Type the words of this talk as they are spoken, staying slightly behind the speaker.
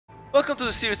Welcome to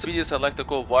the series of videos I'd like to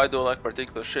call Why Do I Like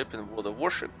Particular Ship in World of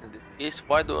Warships. In this case,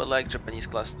 why do I like Japanese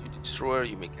class 2 destroyer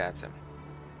Umikaze?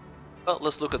 Well,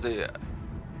 let's look at the...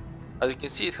 as you can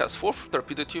see, it has 4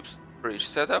 torpedo tubes for each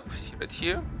setup, right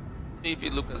here. If you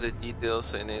look at the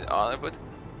details in it on it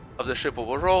of the ship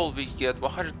overall, we get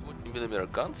 120mm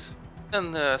guns.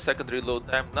 And second reload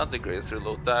time, not the greatest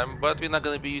reload time, but we're not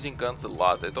going to be using guns a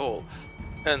lot at all.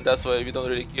 And that's why we don't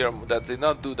really care that they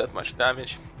not do that much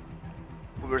damage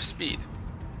over speed.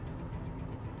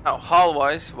 Now, hull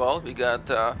wise, well, we got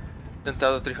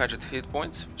 10,300 hit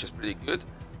points, which is pretty good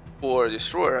for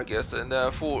destroyer, I guess, and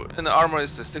the armor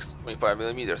is 6 to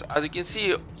 25mm. As you can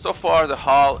see, so far the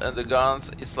hull and the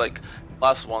guns, it's like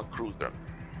class 1 cruiser.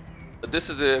 But this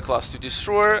is a class 2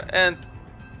 destroyer, and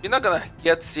we're not gonna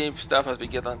get the same stuff as we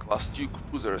get on class 2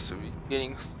 cruisers. So we're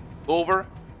getting lower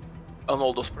on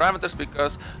all those parameters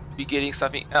because we're getting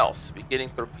something else. We're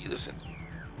getting torpedoes in.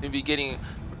 We'll be getting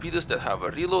torpedoes that have a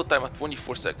reload time of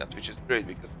 24 seconds, which is great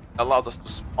because it allows us to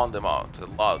spawn them out, a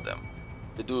lot of them.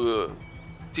 They do a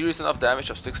serious enough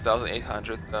damage of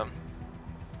 6,800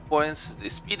 points. The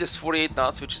speed is 48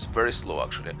 knots, which is very slow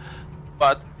actually,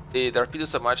 but the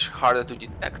torpedoes are much harder to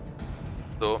detect.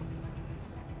 So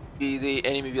the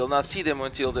enemy will not see them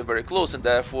until they're very close, and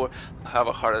therefore have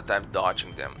a harder time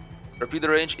dodging them. Torpedo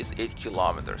range is 8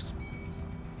 kilometers.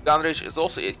 Gun range is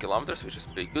also 8 kilometers, which is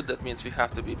pretty good. That means we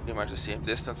have to be pretty much the same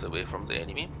distance away from the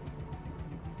enemy.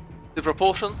 The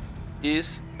propulsion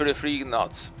is 33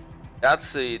 knots.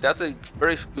 That's a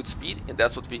very good speed, and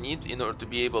that's what we need in order to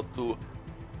be able to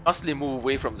constantly move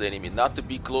away from the enemy, not to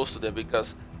be close to them,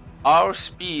 because our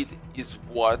speed is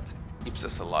what keeps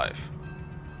us alive.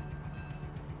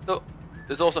 So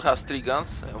this also has 3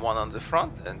 guns, and 1 on the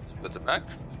front and 2 at the back.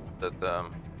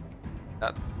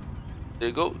 There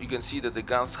you go, you can see that the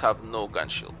guns have no gun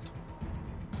shields.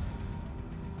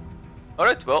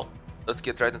 Alright, well, let's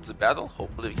get right into the battle.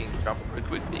 Hopefully we can jump very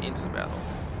quickly into the battle.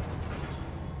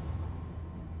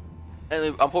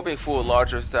 And I'm hoping for a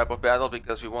larger type of battle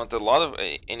because we want a lot of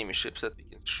enemy ships that we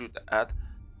can shoot at,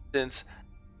 since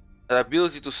the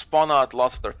ability to spawn out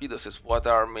lots of torpedoes is what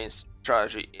our main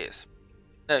strategy is.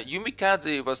 Now,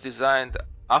 Umikaze was designed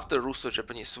after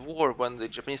Russo-Japanese War, when the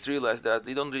Japanese realized that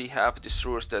they don't really have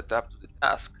destroyers that adapt to the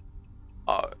task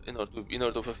in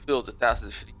order to fulfill the task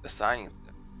that the assigning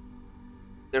them.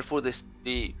 Therefore,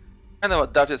 they kind of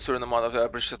adapted a certain amount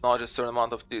of British technology, a certain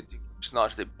amount of the British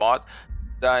technology they bought,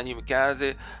 then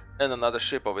Umikaze and another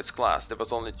ship of its class. There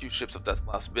was only 2 ships of that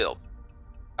class built.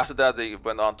 After that, they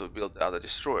went on to build the other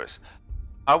destroyers.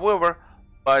 However,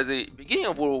 by the beginning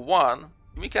of World War I,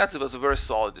 Umikaze was a very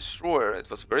solid destroyer. It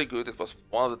was very good. It was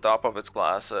one of the top of its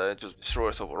class, just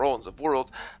destroyers overall in the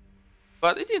world.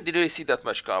 But it didn't really see that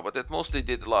much combat. It mostly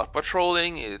did a lot of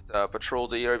patrolling. It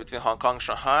patrolled the area between Hong Kong and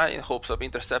Shanghai in hopes of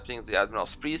intercepting the Admiral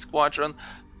Spree squadron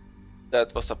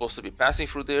that was supposed to be passing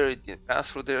through there. It didn't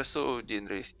pass through there, so it didn't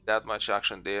really see that much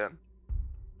action there.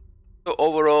 So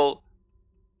overall,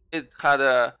 it had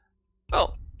a,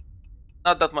 well,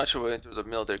 not that much of in terms of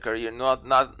military career.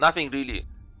 Nothing really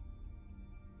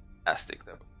fantastic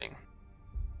type of thing.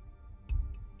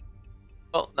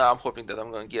 Well, now I'm hoping that I'm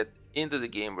going to get into the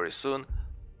game very soon.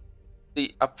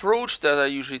 The approach that I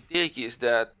usually take is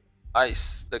that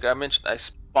like I mentioned, I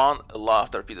spawn a lot of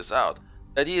torpedoes out.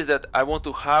 The idea is that I want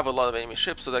to have a lot of enemy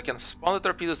ships so that I can spawn the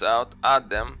torpedoes out at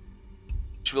them,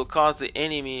 which will cause the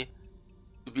enemy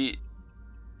to be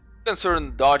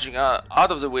concerned dodging out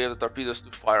of the way of the torpedoes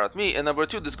to fire at me. And number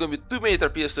 2, there's going to be too many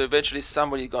torpedoes, so eventually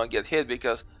somebody's going to get hit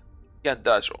because can't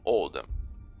dodge all of them.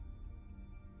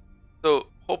 So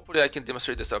hopefully I can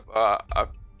demonstrate this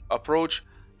approach.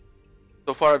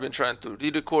 So far I've been trying to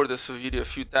re-record this video a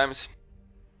few times,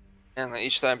 and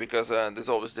each time because there's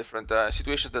always different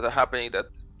situations that are happening that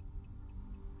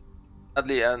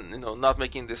sadly and not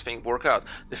making this thing work out.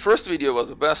 The first video was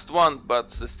the best one,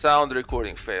 but the sound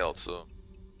recording failed, so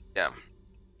yeah.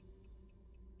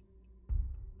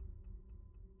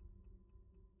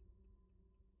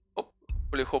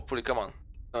 Hopefully, come on.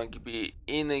 I'm going to be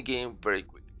in the game very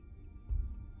quick.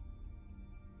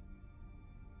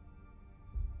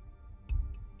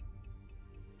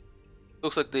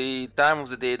 Looks like the time of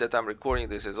the day that I'm recording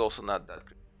this is also not that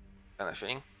great, kind of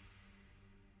thing.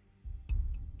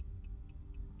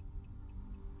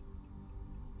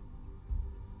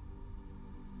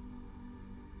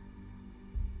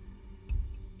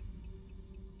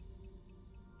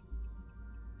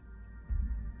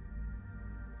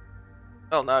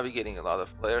 Well, now we're getting a lot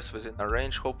of players within our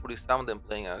range. Hopefully some of them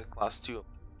playing a class 2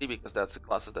 because that's the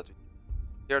classes that we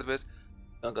paired with.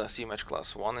 Not gonna see much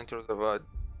class 1 in terms of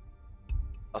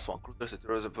class 1 cruisers in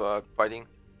terms of fighting.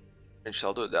 Range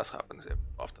although it does happen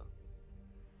often.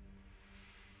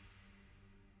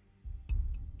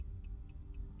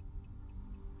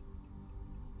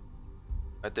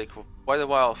 It take quite a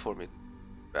while for me to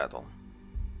battle.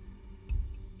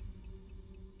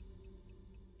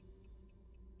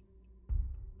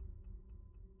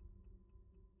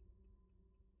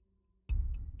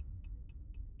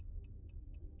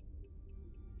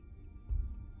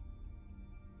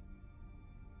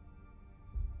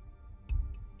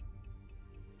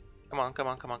 Come on, come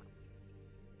on, come on.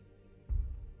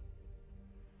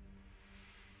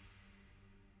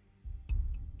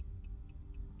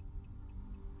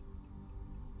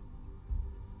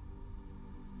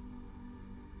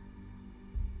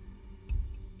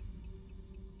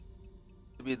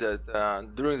 To be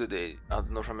that during the day on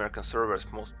the North American servers,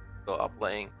 most people are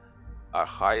playing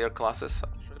higher classes.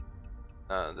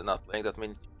 They're not playing that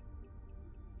many.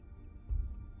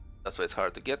 That's why it's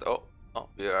hard to get. Oh,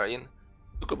 we are in.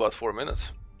 Took about 4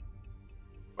 minutes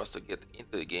for us to get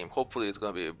into the game. Hopefully, it's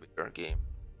gonna be a bigger game,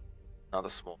 not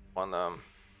a small one.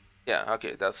 Yeah,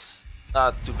 okay, that's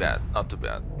not too bad. Not too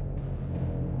bad.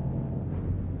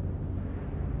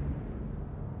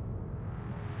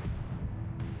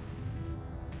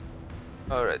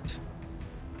 All right.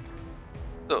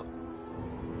 So,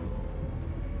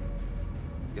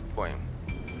 get going.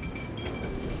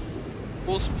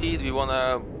 Full speed. We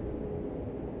wanna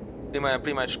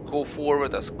pretty much go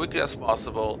forward as quickly as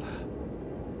possible.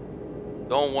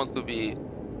 Don't want to be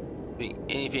doing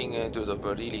anything into the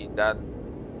really that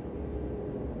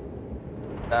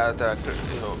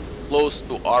close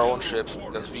to our own ships,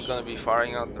 because we're gonna be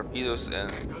firing out torpedoes,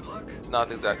 and it's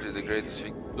not exactly the greatest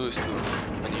thing to do is to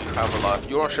when you have a lot of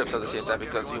your own ships at the same time,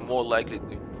 because you're more likely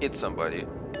to hit somebody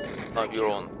of your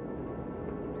own.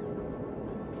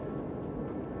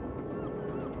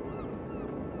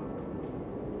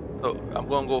 So I'm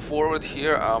gonna go forward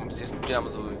here. Since I'm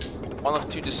doing one of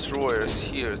 2 destroyers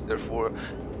here, therefore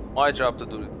my job to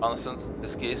do reconnaissance in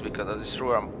this case, because as a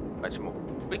destroyer I'm much more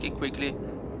quickly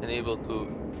and able to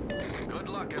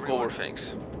look over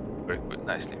things very quick,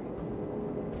 nicely.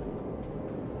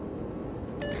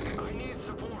 I need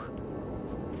support.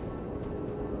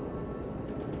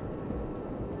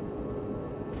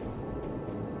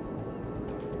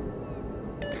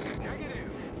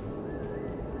 Negative.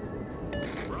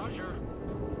 Roger.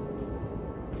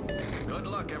 Good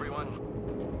luck, everyone.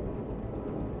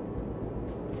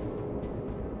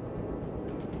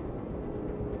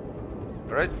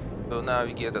 Alright, so now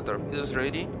we get the torpedoes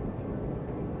ready.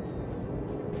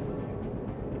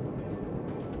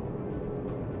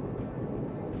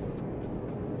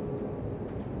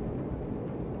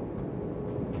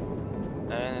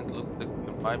 And it looks like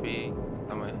we might be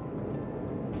coming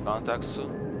contact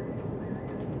soon.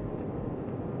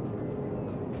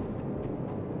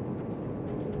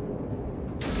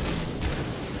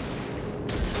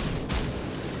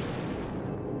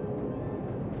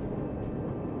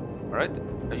 Alright,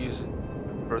 I use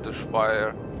British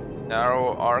fire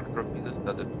narrow arc torpedoes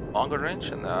at a longer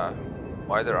range and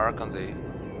wider arc on the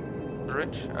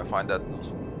range. I find that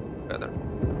those better.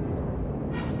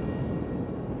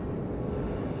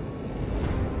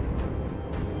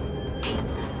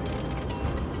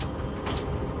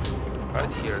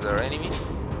 Alright, here's our enemy.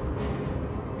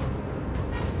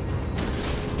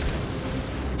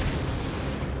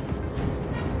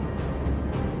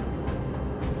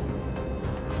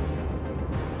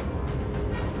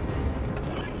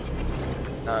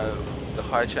 The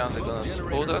high chance they're gonna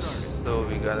spot us, so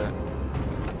we gotta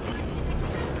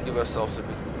give ourselves a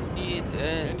bit of speed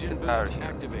and get out of here.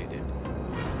 Activated.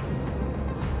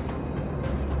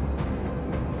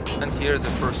 And here's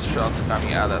the first shots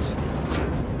coming at us.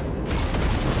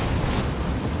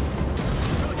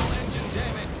 Critical engine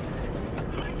damage.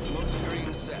 Smoke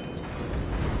screen set.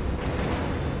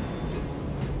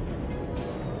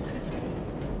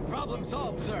 Problem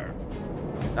solved, sir.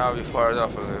 Now we fired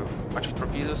off a bunch of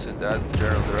torpedoes in that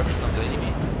general direction of the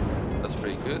enemy. That's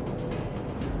pretty good.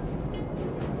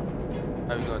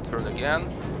 Now we're going to turn again,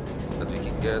 so that we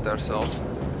can get ourselves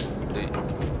the...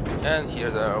 And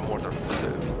here's our mortar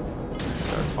torpedoes.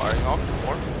 Start firing off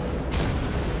more.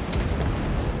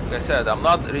 Like I said, I'm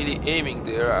not really aiming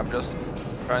there, I'm just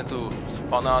trying to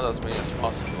spawn out as many as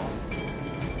possible.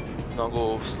 I'm gonna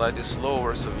go slightly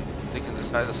slower so we can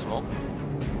decide the smoke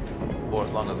for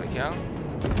as long as we can.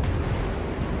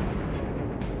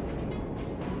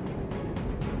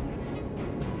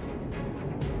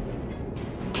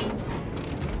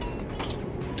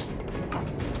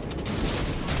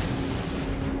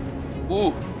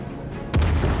 Ooh!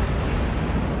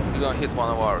 We're gonna hit one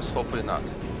of ours, hopefully not.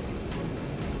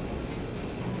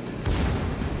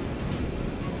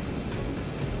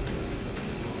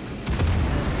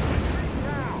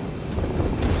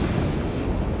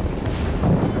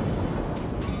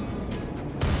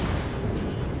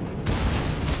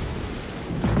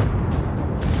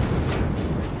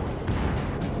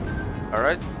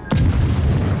 Alright.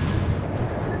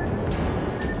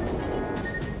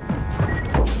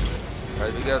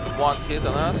 Alright, we got one hit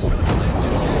on us.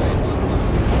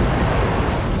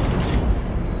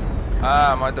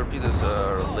 Ah, my torpedoes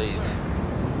are late.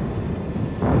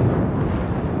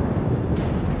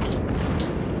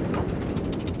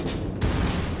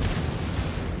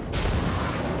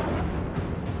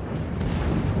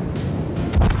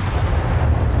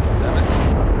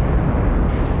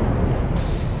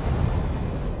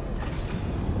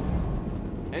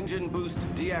 Engine boost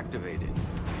deactivated.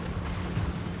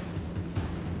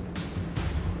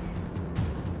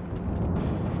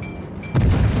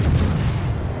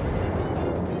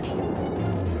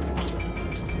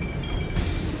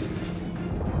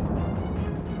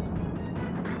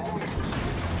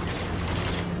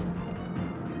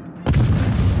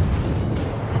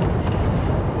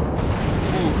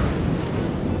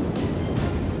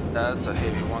 That's a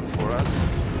heavy one for us.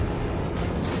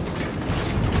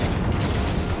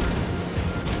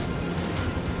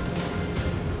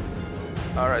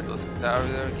 Alright, let's get out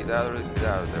of there, get out of there, get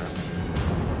out of there.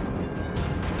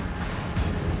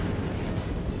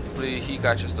 Hopefully he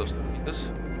catches those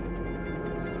torpedoes.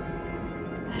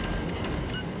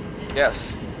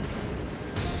 Yes.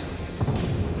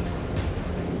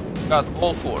 Got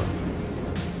all four.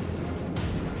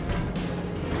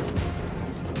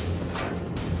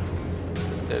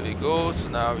 There we go, so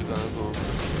now we're gonna go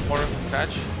more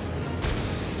catch.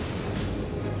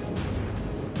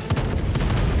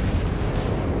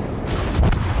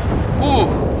 Ooh!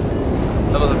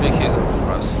 That was a big hit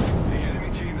for us. The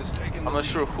enemy team has taken I'm not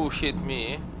sure who hit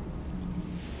me.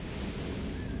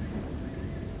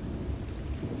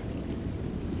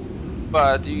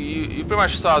 But you pretty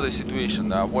much saw the situation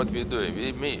now, what we're doing.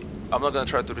 I'm not gonna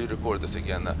try to re-record this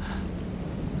again.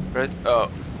 Right?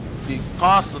 We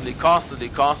constantly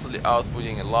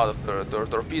outputting a lot of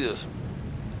torpedoes.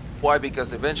 Why?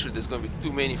 Because eventually there's going to be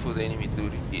too many for the enemy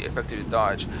to effectively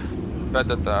dodge. But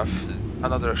that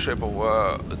another ship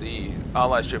of the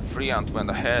Allied ship Freant went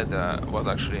ahead, was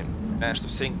actually managed to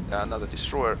sink another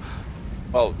destroyer.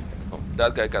 Well,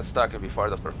 that guy got stuck and we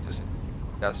fired off torpedoes in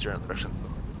that general direction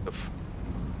to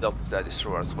dealt with that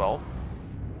destroyer as well.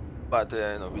 But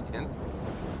no, we didn't,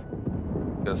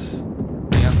 because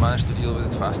Freant managed to deal with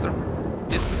it faster.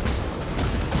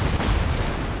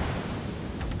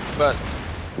 But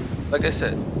like I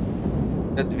said,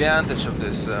 the advantage of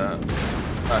this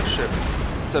ship,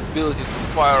 its ability to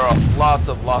fire off lots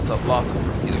of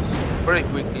torpedoes very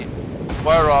quickly,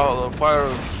 fire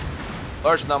a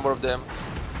large number of them.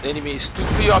 The enemy is too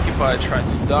preoccupied trying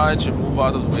to dodge and move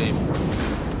out of the way.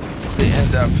 They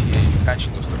end up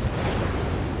catching those torpedoes.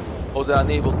 Or they're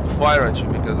unable to fire at you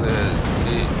because they're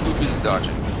too busy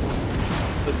dodging.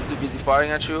 If they're too busy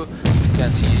firing at you, you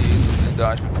can't see you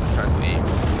dodge because they're trying to aim.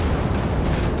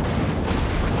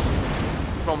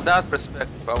 From that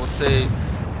perspective, I would say, you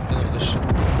know,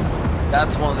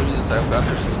 that's one of the reasons I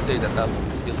actually would say that I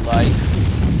really like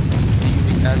the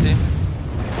Umikaze.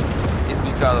 It's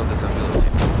because of this ability.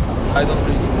 I don't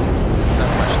really need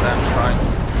that much time trying to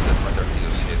get my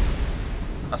torpedoes hit.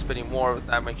 I'm spending more of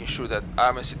time making sure that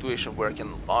I'm in a situation where I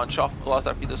can launch off a lot of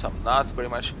torpedoes. I'm not very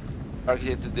much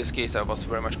targeted. In this case, I was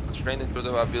very much constrained into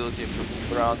the ability to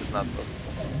move around. It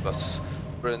was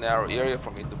a very narrow area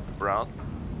for me to move around.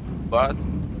 But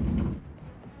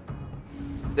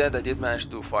then I did manage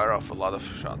to fire off a lot of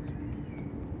shots.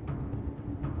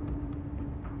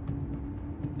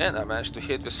 And I managed to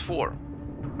hit with 4.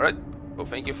 Alright, so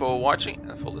thank you for watching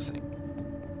and for listening.